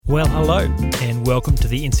Well, hello, and welcome to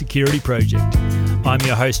the Insecurity Project. I'm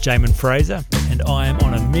your host, Jamin Fraser, and I am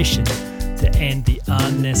on a mission to end the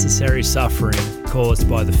unnecessary suffering caused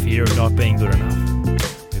by the fear of not being good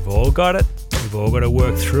enough. We've all got it, we've all got to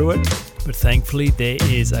work through it, but thankfully there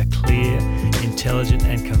is a clear, intelligent,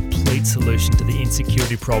 and complete solution to the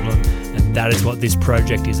insecurity problem, and that is what this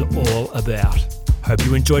project is all about. Hope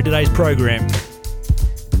you enjoyed today's program.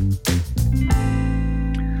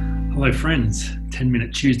 Hello, friends.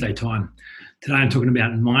 10-minute Tuesday time. Today I'm talking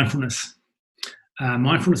about mindfulness.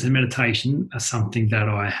 Mindfulness and meditation are something that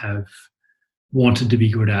I have wanted to be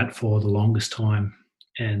good at for the longest time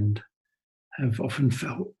and have often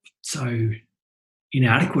felt so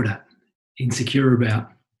inadequate at, insecure about.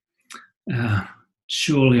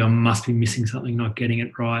 Surely I must be missing something, not getting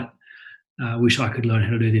it right. Wish I could learn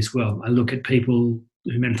how to do this well. I look at people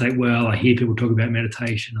who meditate well. I hear people talk about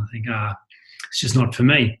meditation. I think, it's just not for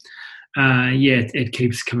me. It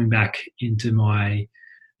keeps coming back into my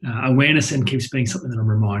awareness and keeps being something that I'm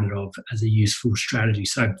reminded of as a useful strategy.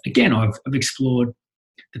 So again, I've explored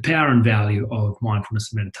the power and value of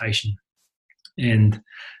mindfulness and meditation, and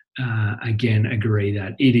again agree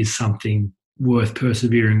that it is something worth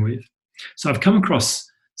persevering with. So I've come across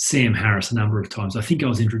Sam Harris a number of times. I think I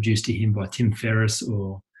was introduced to him by Tim Ferriss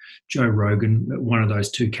or Joe Rogan, one of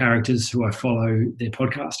those two characters who I follow their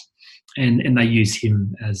podcast. And they use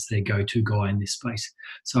him as their go-to guy in this space.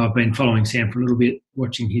 So I've been following Sam for a little bit,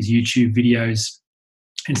 watching his YouTube videos,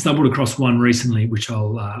 and stumbled across one recently, which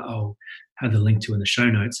I'll have the link to in the show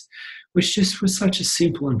notes, which just was such a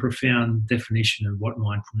simple and profound definition of what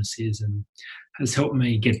mindfulness is, and has helped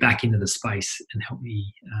me get back into the space and helped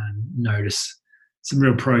me notice some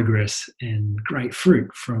real progress and great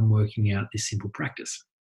fruit from working out this simple practice.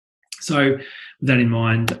 So with that in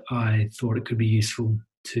mind, I thought it could be useful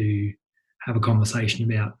to have a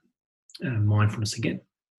conversation about mindfulness again.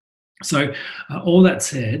 So all that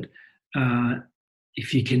said,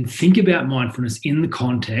 if you can think about mindfulness in the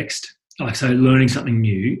context, learning something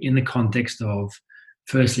new in the context of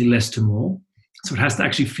firstly less to more. So it has to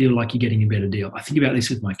actually feel like you're getting a better deal. I think about this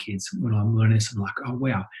with my kids. When I'm learning this, I'm like, oh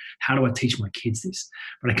wow, how do I teach my kids this?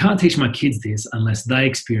 But I can't teach my kids this unless they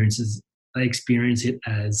experience it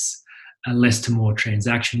as a less to more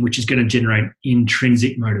transaction, which is going to generate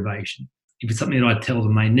intrinsic motivation. If it's something that I tell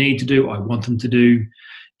them they need to do, I want them to do,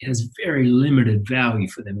 it has very limited value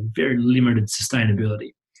for them and very limited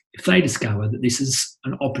sustainability. If they discover that this is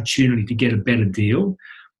an opportunity to get a better deal,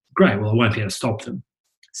 great, well, I won't be able to stop them.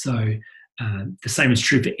 So the same is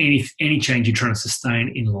true for any change you're trying to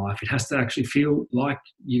sustain in life. It has to actually feel like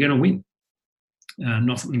you're going to win.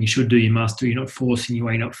 Not something you should do, you must do. You're not forcing your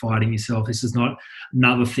way, you're not fighting yourself. This is not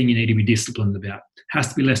another thing you need to be disciplined about. It has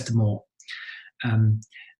to be less to more.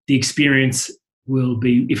 The experience will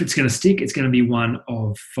be, if it's going to stick, it's going to be one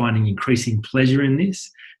of finding increasing pleasure in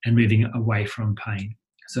this and moving away from pain.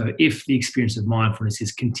 So if the experience of mindfulness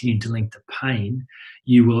is continued to link to pain,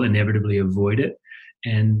 you will inevitably avoid it.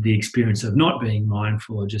 And the experience of not being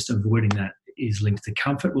mindful or just avoiding that is linked to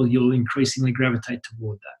comfort, well, you'll increasingly gravitate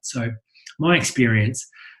toward that. So my experience,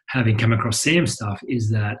 having come across Sam's stuff, is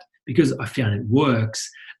that because I found it works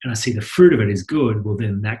and I see the fruit of it is good, well,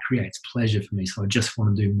 then that creates pleasure for me. So I just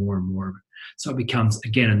want to do more and more of it. So it becomes,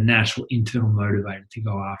 again, a natural internal motivator to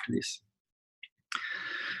go after this.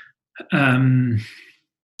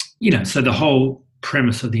 So the whole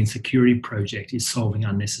premise of the Insecurity Project is ending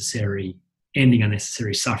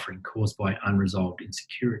unnecessary suffering caused by unresolved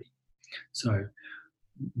insecurity. So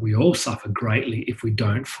we all suffer greatly if we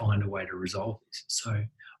don't find a way to resolve this. So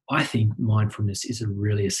I think mindfulness is a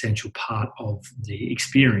really essential part of the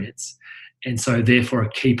experience, and so therefore a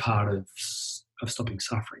key part of stopping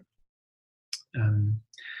suffering. I'm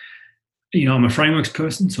a frameworks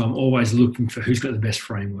person, so I'm always looking for who's got the best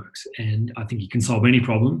frameworks, and I think you can solve any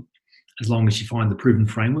problem as long as you find the proven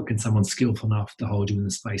framework and someone's skillful enough to hold you in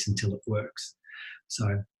the space until it works.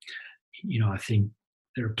 So, I think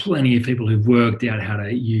there are plenty of people who've worked out how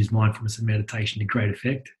to use mindfulness and meditation to great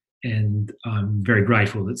effect. And I'm very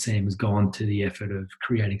grateful that Sam has gone to the effort of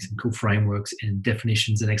creating some cool frameworks and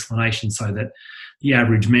definitions and explanations so that the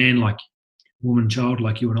average man, like woman, child,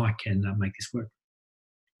 like you and I, can make this work.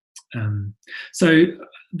 So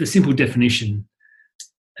the simple definition,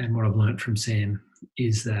 and what I've learned from Sam,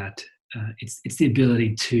 is that it's the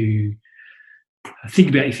ability to think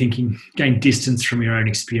about your thinking, gain distance from your own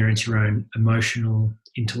experience, your own emotional,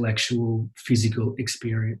 intellectual, physical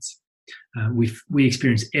experience. We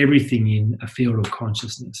experience everything in a field of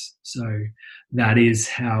consciousness. So that is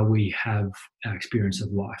how we have our experience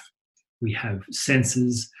of life. We have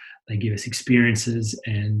senses, they give us experiences,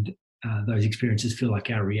 and those experiences feel like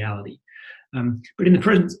our reality. But in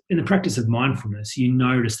the practice of mindfulness, you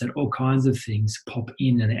notice that all kinds of things pop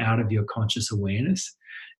in and out of your conscious awareness,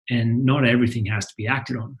 and not everything has to be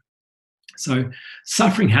acted on. So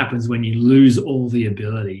suffering happens when you lose all the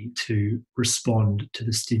ability to respond to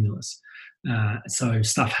the stimulus. So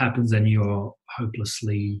stuff happens and you're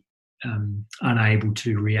hopelessly unable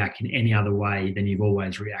to react in any other way than you've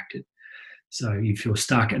always reacted. So you feel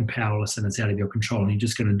stuck and powerless and it's out of your control and you're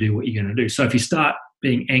just going to do what you're going to do. So if you start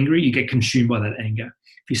being angry, you get consumed by that anger.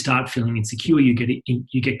 If you start feeling insecure, you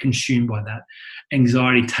get consumed by that.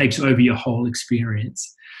 Anxiety takes over your whole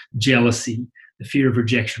experience. Jealousy, the fear of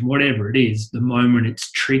rejection, whatever it is, the moment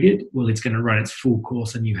it's triggered, well, it's going to run its full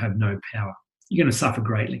course and you have no power. You're going to suffer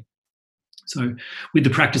greatly. So with the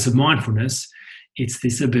practice of mindfulness, it's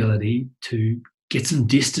this ability to get some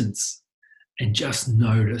distance and just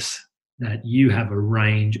notice that you have a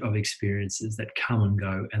range of experiences that come and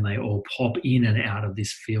go and they all pop in and out of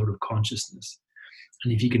this field of consciousness.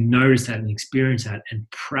 And if you can notice that and experience that and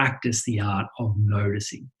practice the art of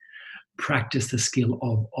noticing, practice the skill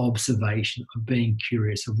of observation, of being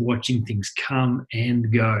curious, of watching things come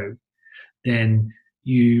and go, then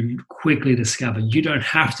you quickly discover you don't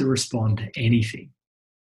have to respond to anything.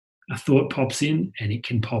 A thought pops in and it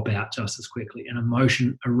can pop out just as quickly. An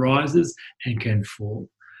emotion arises and can fall.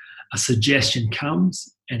 A suggestion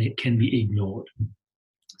comes and it can be ignored.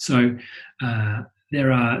 So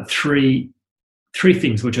there are three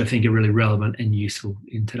things which I think are really relevant and useful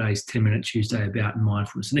in today's 10-Minute Tuesday about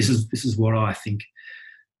mindfulness. And this is what I think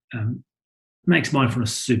makes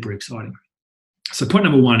mindfulness super exciting. So point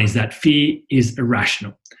number one is that fear is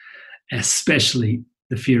irrational, especially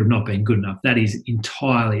the fear of not being good enough. That is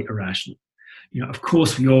entirely irrational. Of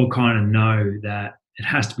course, we all kind of know that it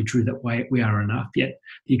has to be true that we are enough. Yet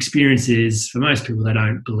the experience is, for most people, they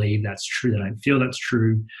don't believe that's true. They don't feel that's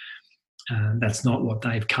true. That's not what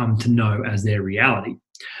they've come to know as their reality.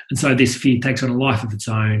 And so this fear takes on a life of its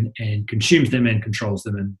own and consumes them and controls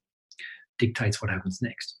them and dictates what happens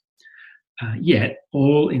next. Yet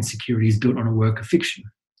all insecurity is built on a work of fiction.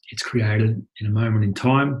 It's created in a moment in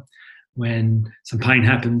time when some pain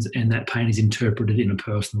happens and that pain is interpreted in a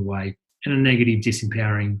personal way and a negative,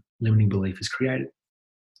 disempowering, limiting belief is created.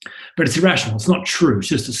 But it's irrational. It's not true. It's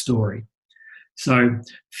just a story. So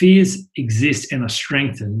fears exist and are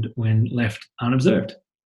strengthened when left unobserved.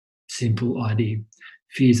 Simple idea.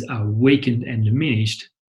 Fears are weakened and diminished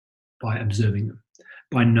by observing them,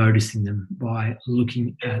 by noticing them, by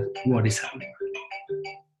looking at what is happening.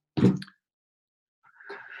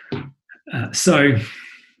 So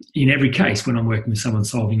in every case, when I'm working with someone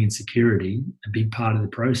solving insecurity, a big part of the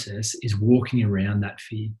process is walking around that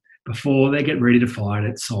fear. Before they get ready to fight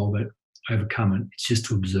it, solve it, overcome it, it's just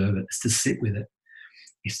to observe it. It's to sit with it.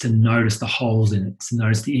 It's to notice the holes in it. It's to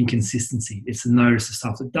notice the inconsistency. It's to notice the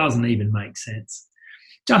stuff that doesn't even make sense.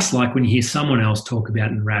 Just like when you hear someone else talk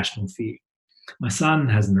about an irrational fear. My son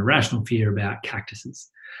has an irrational fear about cactuses.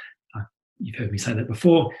 You've heard me say that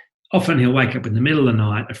before. Often he'll wake up in the middle of the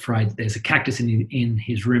night afraid that there's a cactus in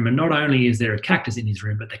his room. And not only is there a cactus in his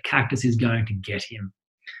room, but the cactus is going to get him.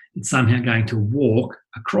 It's somehow going to walk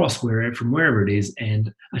across from wherever it is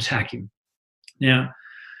and attack him. Now,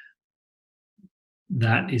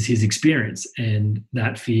 that is his experience. And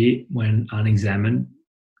that fear, when unexamined,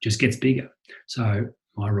 just gets bigger. So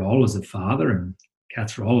my role as a father and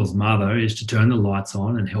Kat's role as mother is to turn the lights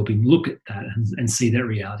on and help him look at that and see that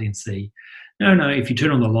reality and see, no, if you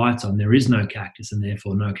turn on the lights on, there is no cactus and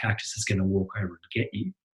therefore no cactus is going to walk over and get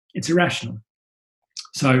you. It's irrational.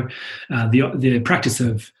 So the practice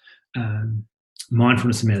of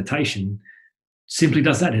mindfulness and meditation simply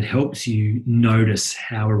does that. It helps you notice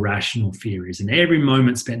how irrational fear is. And every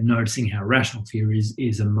moment spent noticing how irrational fear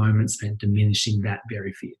is a moment spent diminishing that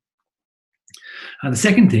very fear. The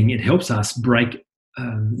second thing, it helps us break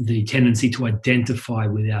the tendency to identify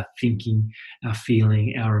with our thinking, our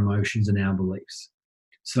feeling, our emotions, and our beliefs.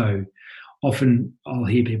 So often I'll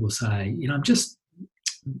hear people say, I'm just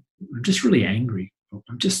really angry. Or,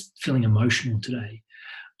 I'm just feeling emotional today.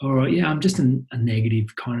 Or, I'm just a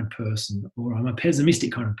negative kind of person. Or I'm a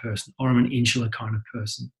pessimistic kind of person. Or I'm an insular kind of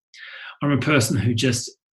person. Or I'm a person who just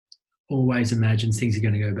always imagines things are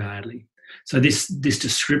going to go badly. So this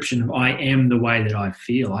description of I am the way that I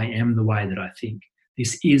feel, I am the way that I think,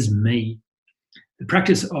 this is me. The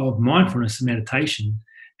practice of mindfulness and meditation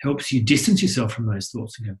helps you distance yourself from those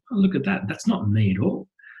thoughts and go, oh, look at that. That's not me at all.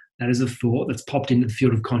 That is a thought that's popped into the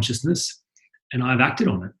field of consciousness and I've acted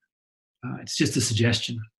on it. It's just a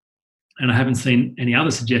suggestion. And I haven't seen any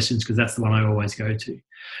other suggestions because that's the one I always go to.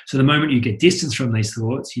 So the moment you get distance from these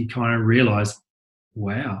thoughts, you kind of realize,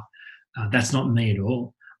 wow, that's not me at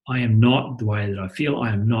all. I am not the way that I feel.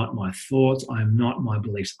 I am not my thoughts. I am not my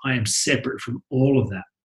beliefs. I am separate from all of that,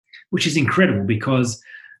 which is incredible because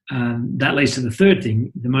that leads to the third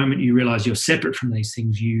thing. The moment you realize you're separate from these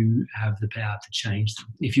things, you have the power to change them.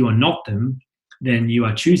 If you are not them, then you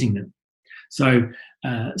are choosing them. So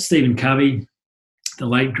Stephen Covey, the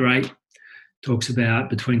late great, talks about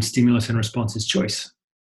between stimulus and response is choice.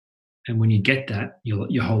 And when you get that,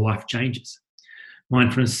 your whole life changes.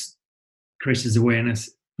 Mindfulness increases awareness,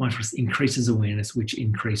 which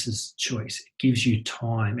increases choice. It gives you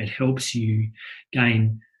time. It helps you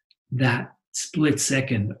gain that split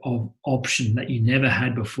second of option that you never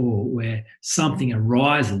had before, where something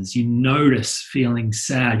arises. You notice feeling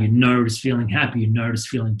sad, you notice feeling happy, you notice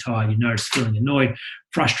feeling tired, you notice feeling annoyed,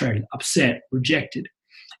 frustrated, upset, rejected.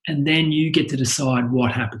 And then you get to decide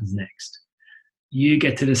what happens next. You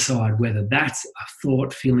get to decide whether that's a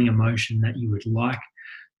thought, feeling, emotion that you would like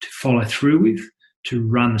to follow through with, to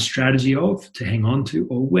run the strategy of, to hang on to,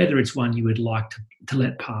 or whether it's one you would like to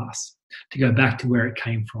let pass, to go back to where it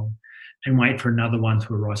came from and wait for another one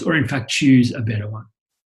to arise, or in fact choose a better one.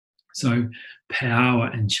 So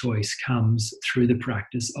power and choice comes through the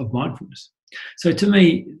practice of mindfulness. So to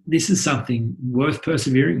me, this is something worth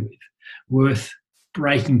persevering with, worth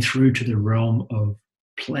breaking through to the realm of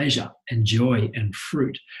pleasure and joy and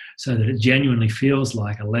fruit, so that it genuinely feels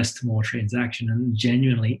like a less to more transaction and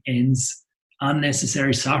genuinely ends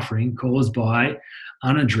unnecessary suffering caused by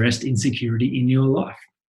unaddressed insecurity in your life.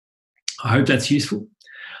 I hope that's useful.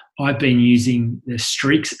 I've been using the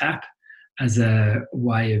Streaks app as a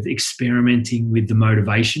way of experimenting with the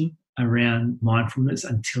motivation around mindfulness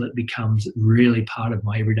until it becomes really part of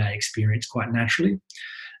my everyday experience quite naturally.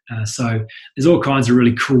 So there's all kinds of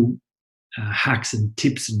really cool hacks and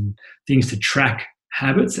tips and things to track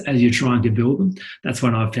habits as you're trying to build them. That's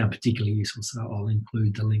one I've found particularly useful, so I'll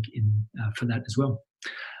include the link in for that as well.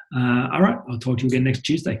 All right, I'll talk to you again next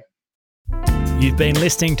Tuesday. You've been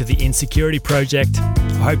listening to The Insecurity Project.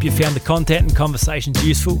 I hope you found the content and conversations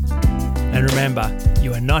useful. And remember,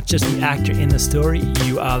 you are not just the actor in the story,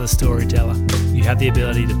 you are the storyteller. You have the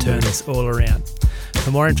ability to turn this all around.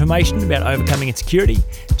 For more information about overcoming insecurity,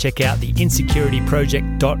 check out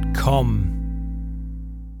theinsecurityproject.com.